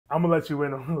I'm gonna let you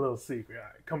in on a little secret. All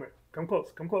right, come here, come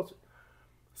closer, come closer.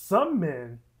 Some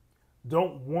men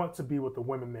don't want to be with the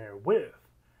women they're with.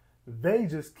 They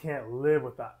just can't live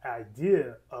with the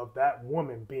idea of that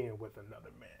woman being with another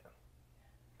man.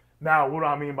 Now, what do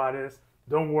I mean by this?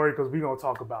 Don't worry, because we're gonna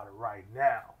talk about it right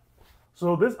now.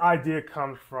 So this idea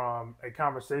comes from a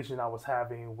conversation I was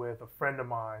having with a friend of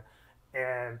mine,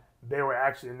 and they were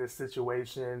actually in this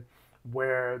situation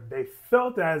where they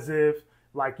felt as if,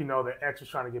 like, their ex was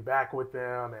trying to get back with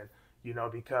them, and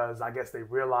because I guess they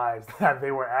realized that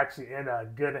they were actually in a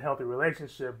good and healthy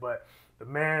relationship, but the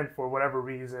man, for whatever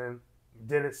reason,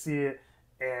 didn't see it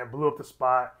and blew up the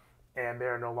spot, and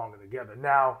they're no longer together.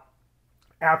 Now,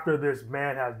 after this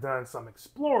man has done some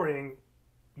exploring,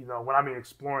 when I mean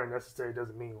exploring necessarily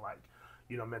doesn't mean like,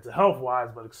 mental health wise,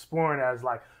 but exploring as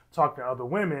like talking to other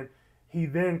women, he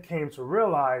then came to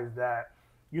realize that,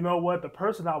 the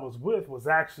person I was with was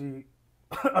actually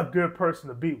a good person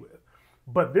to be with.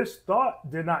 But this thought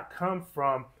did not come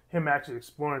from him actually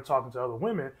exploring, talking to other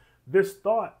women. This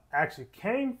thought actually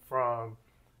came from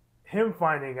him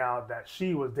finding out that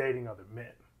she was dating other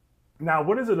men. Now,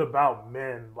 what is it about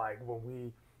men, like when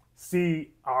we see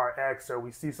our ex or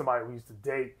we see somebody we used to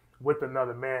date with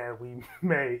another man, we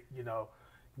may,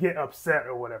 get upset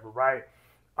or whatever, right?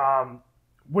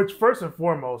 Which first and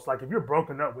foremost, like if you're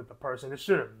broken up with the person, it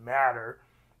shouldn't matter,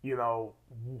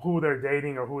 who they're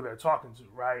dating or who they're talking to,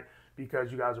 right?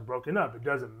 Because you guys are broken up. It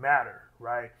doesn't matter,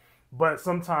 right? But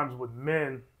sometimes with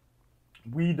men,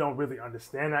 we don't really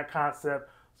understand that concept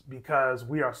because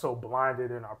we are so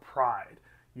blinded in our pride.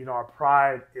 Our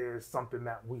pride is something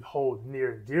that we hold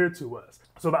near and dear to us.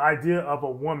 So the idea of a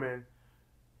woman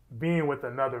being with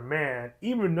another man,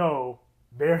 even though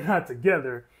they're not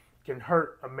together, can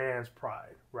hurt a man's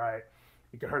pride, right?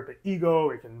 It can hurt the ego.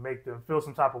 It can make them feel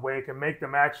some type of way. It can make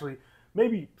them actually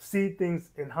maybe see things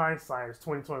in hindsight. As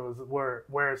 2020 was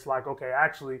where it's like, okay,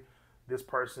 actually, this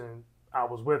person I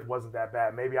was with wasn't that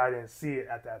bad. Maybe I didn't see it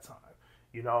at that time.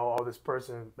 Oh, this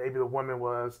person, maybe the woman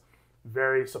was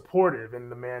very supportive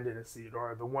and the man didn't see it,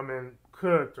 or the woman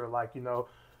cooked, or like,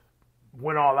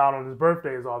 went all out on his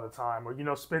birthdays all the time,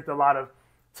 or, spent a lot of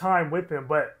time with him,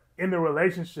 but in the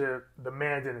relationship, the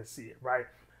man didn't see it, right?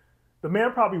 The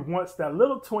man probably wants that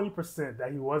little 20%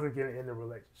 that he wasn't getting in the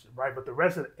relationship, right? But the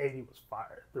rest of the 80 was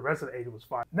fired. The rest of the 80 was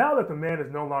fired. Now that the man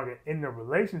is no longer in the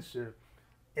relationship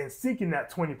and seeking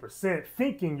that 20%,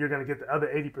 thinking you're going to get the other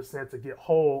 80% to get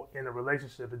whole in a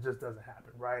relationship, it just doesn't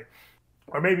happen, right?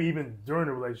 Or maybe even during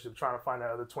the relationship, trying to find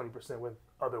that other 20% with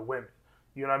other women.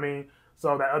 You know what I mean?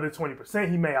 So that other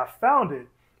 20%, he may have found it,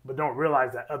 but don't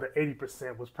realize that other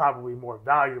 80% was probably more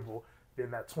valuable than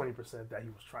that 20% that he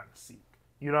was trying to seek.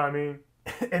 You know what I mean?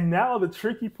 And now the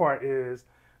tricky part is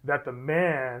that the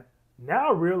man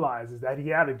now realizes that he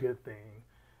had a good thing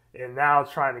and now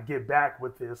trying to get back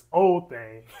with his old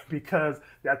thing because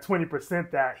that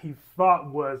 20% that he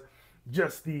thought was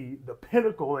just the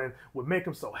pinnacle and would make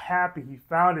him so happy, he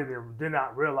found it and did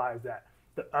not realize that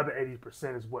the other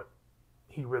 80% is what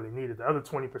he really needed. The other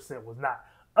 20% was not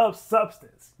of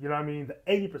substance. You know what I mean? The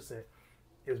 80%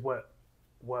 is what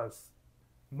was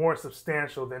more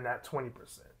substantial than that 20%.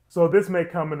 So this may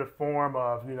come in the form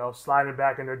of, sliding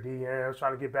back in their DMs,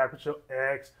 trying to get back with your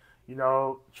ex,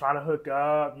 trying to hook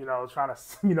up, trying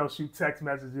to, shoot text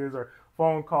messages or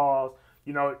phone calls.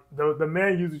 The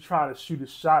man usually trying to shoot a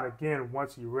shot again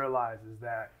once he realizes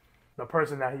that the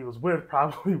person that he was with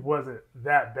probably wasn't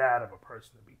that bad of a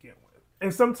person to begin with.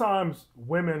 And sometimes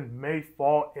women may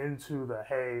fall into the,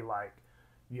 hey, like,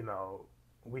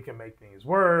 we can make things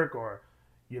work, or,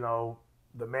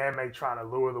 the man may try to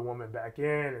lure the woman back in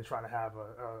and trying to have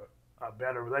a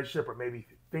better relationship, or maybe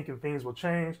thinking things will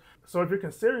change. So if you're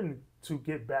considering to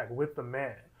get back with the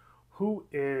man who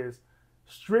is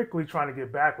strictly trying to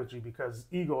get back with you because his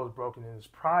ego is broken and his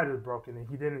pride is broken and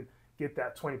he didn't get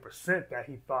that 20% that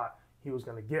he thought he was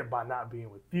going to get by not being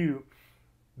with you,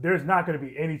 there's not going to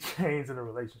be any change in the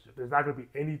relationship. There's not going to be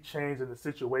any change in the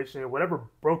situation. Whatever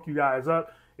broke you guys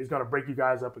up is going to break you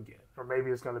guys up again. Or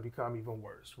maybe it's going to become even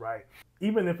worse, right?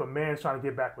 Even if a man's trying to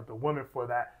get back with a woman for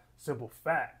that simple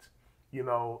fact,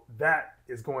 that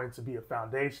is going to be a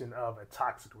foundation of a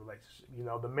toxic relationship.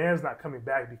 The man's not coming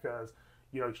back because,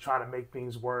 he's trying to make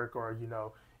things work, or,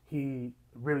 he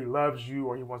really loves you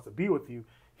or he wants to be with you.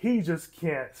 He just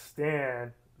can't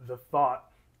stand the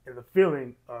thought and the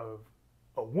feeling of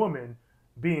a woman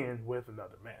being with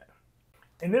another man.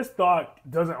 And this thought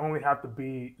doesn't only have to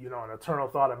be, an eternal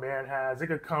thought a man has. It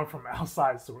could come from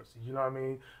outside sources. You know what I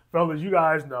mean? Fellas, you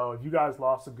guys know if you guys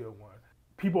lost a good one,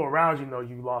 people around you know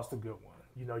you lost a good one.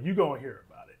 You're going to hear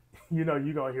about it. You're going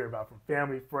to hear about it from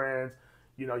family, friends,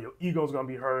 your ego's gonna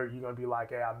be hurt. You're gonna be like,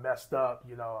 hey, I messed up.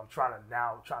 I'm trying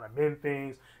to mend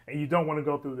things, and you don't want to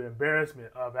go through the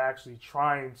embarrassment of actually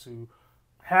trying to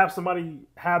have somebody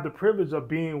have the privilege of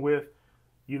being with,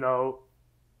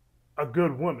 a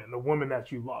good woman, the woman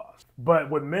that you lost. But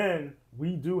with men,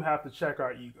 we do have to check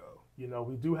our ego.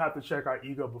 We do have to check our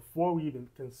ego before we even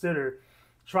consider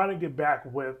trying to get back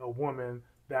with a woman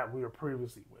that we were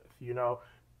previously with,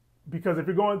 because if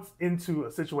you're going into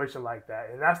a situation like that,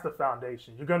 and that's the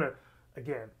foundation, you're going to,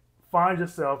 again, find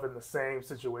yourself in the same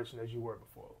situation as you were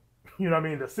before.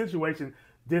 The situation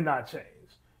did not change.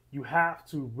 You have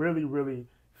to really, really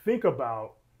think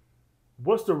about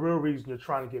what's the real reason you're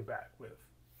trying to get back with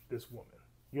this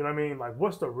woman. Like,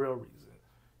 what's the real reason?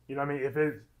 If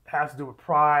it has to do with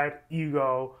pride,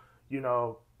 ego,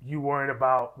 you worrying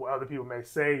about what other people may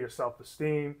say, your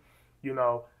self-esteem,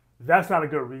 that's not a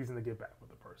good reason to get back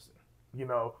with a person.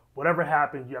 Whatever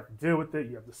happened, you have to deal with it,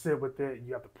 you have to sit with it,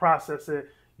 you have to process it,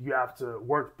 you have to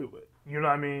work through it.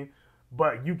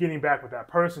 But you getting back with that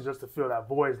person just to fill that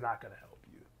void is not going to help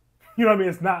you.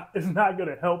 It's not going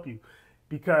to help you,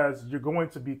 because you're going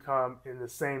to become in the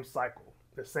same cycle.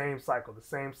 The same cycle is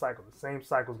going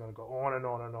to go on and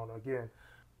on and on again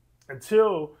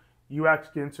until you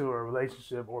actually get into a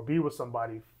relationship or be with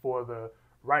somebody for the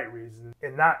right reason,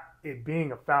 and not it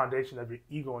being a foundation of your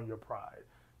ego and your pride.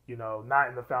 Not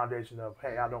in the foundation of,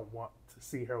 hey, I don't want to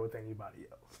see her with anybody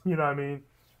else.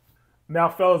 Now,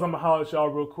 fellas, I'm going to holler at y'all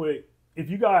real quick. If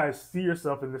you guys see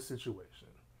yourself in this situation,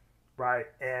 right,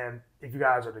 and if you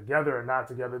guys are together or not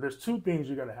together, there's two things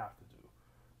you're going to have to do,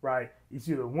 right? It's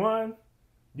either one,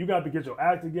 you got to get your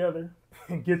act together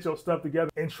and get your stuff together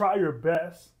and try your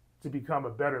best to become a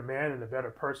better man and a better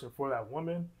person for that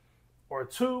woman. Or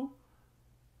two,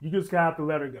 you just going to have to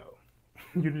let her go.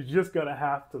 You're just going to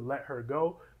have to let her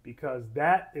go, because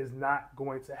that is not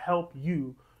going to help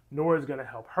you, nor is it going to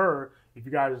help her if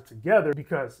you guys are together,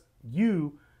 because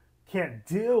you can't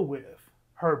deal with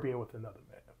her being with another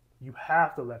man. You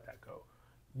have to let that go.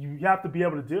 You have to be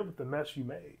able to deal with the mess you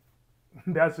made.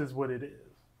 That's just what it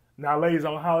is. Now, ladies,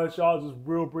 I'm going to holler at y'all just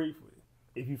real briefly.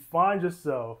 If you find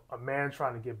yourself a man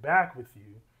trying to get back with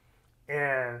you,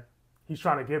 and he's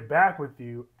trying to get back with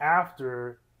you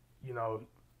after,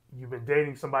 you've been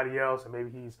dating somebody else, and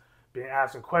maybe he's been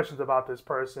asking questions about this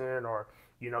person, or,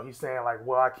 he's saying like,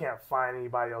 well, I can't find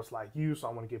anybody else like you, so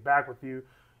I want to get back with you.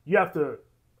 You have to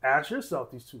ask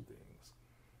yourself these two things.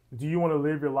 Do you want to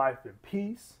live your life in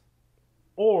peace,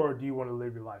 or do you want to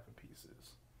live your life in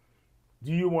pieces?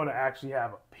 Do you want to actually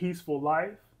have a peaceful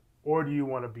life, or do you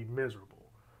want to be miserable,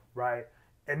 right?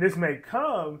 And this may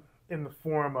come in the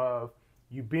form of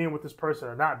you being with this person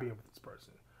or not being with this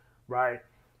person, right?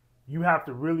 You have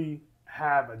to really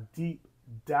have a deep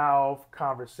dive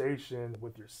conversation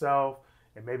with yourself,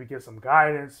 and maybe get some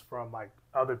guidance from like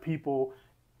other people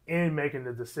in making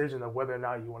the decision of whether or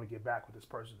not you want to get back with this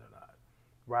person or not,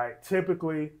 right?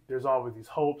 Typically, there's always these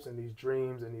hopes and these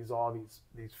dreams and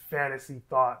these fantasy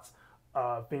thoughts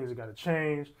of things are going to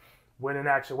change, when in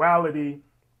actuality,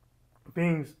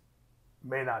 things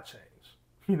may not change.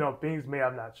 Things may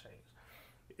have not changed.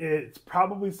 It's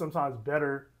probably sometimes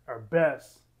better or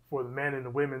best for the men and the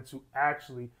women to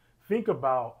actually think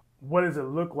about what does it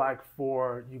look like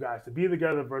for you guys to be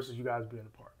together versus you guys being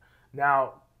apart.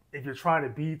 Now, if you're trying to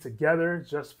be together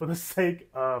just for the sake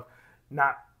of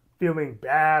not feeling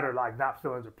bad or like not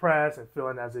feeling depressed and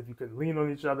feeling as if you can lean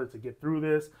on each other to get through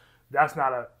this, that's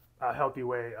not a healthy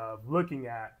way of looking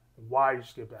at why you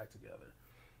should get back together.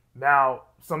 Now,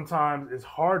 sometimes it's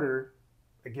harder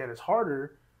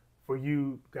for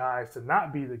you guys to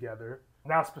not be together.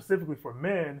 Now, specifically for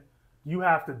men, you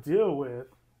have to deal with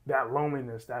that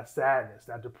loneliness, that sadness,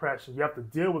 that depression. You have to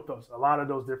deal with a lot of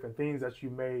those different things that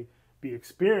you may be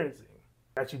experiencing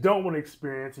that you don't want to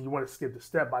experience, and you want to skip the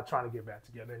step by trying to get back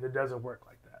together. And it doesn't work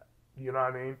like that. You know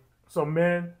what I mean? So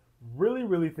men, really,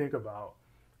 really think about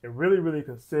and really, really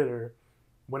consider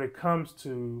when it comes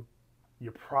to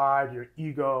your pride, your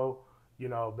ego,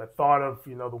 the thought of,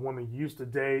 the woman you used to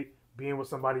date, being with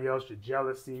somebody else, your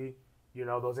jealousy,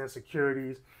 those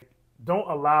insecurities. Don't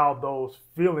allow those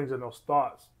feelings and those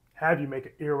thoughts have you make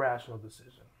an irrational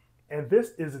decision. And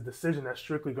this is a decision that's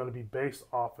strictly going to be based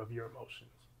off of your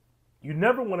emotions. You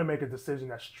never want to make a decision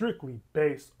that's strictly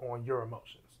based on your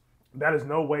emotions. That is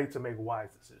no way to make wise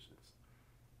decisions.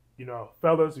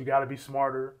 Fellas, you got to be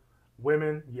smarter.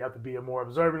 Women, you have to be more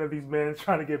observant of these men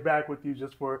trying to get back with you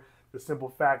just for the simple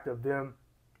fact of them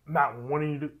not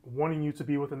wanting you to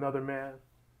be with another man.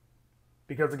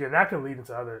 Because again, that can lead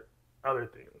into other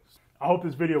things. I hope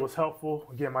this video was helpful.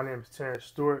 Again, my name is Terrence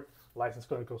Stewart. licensed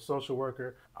clinical social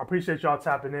worker. I appreciate y'all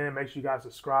tapping in. Make sure you guys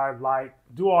subscribe, like,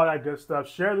 do all that good stuff.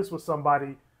 Share this with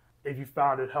somebody if you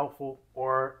found it helpful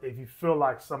or if you feel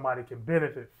like somebody can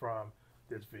benefit from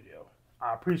this video.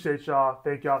 I appreciate y'all.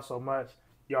 Thank y'all so much.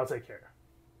 Y'all take care.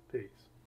 Peace.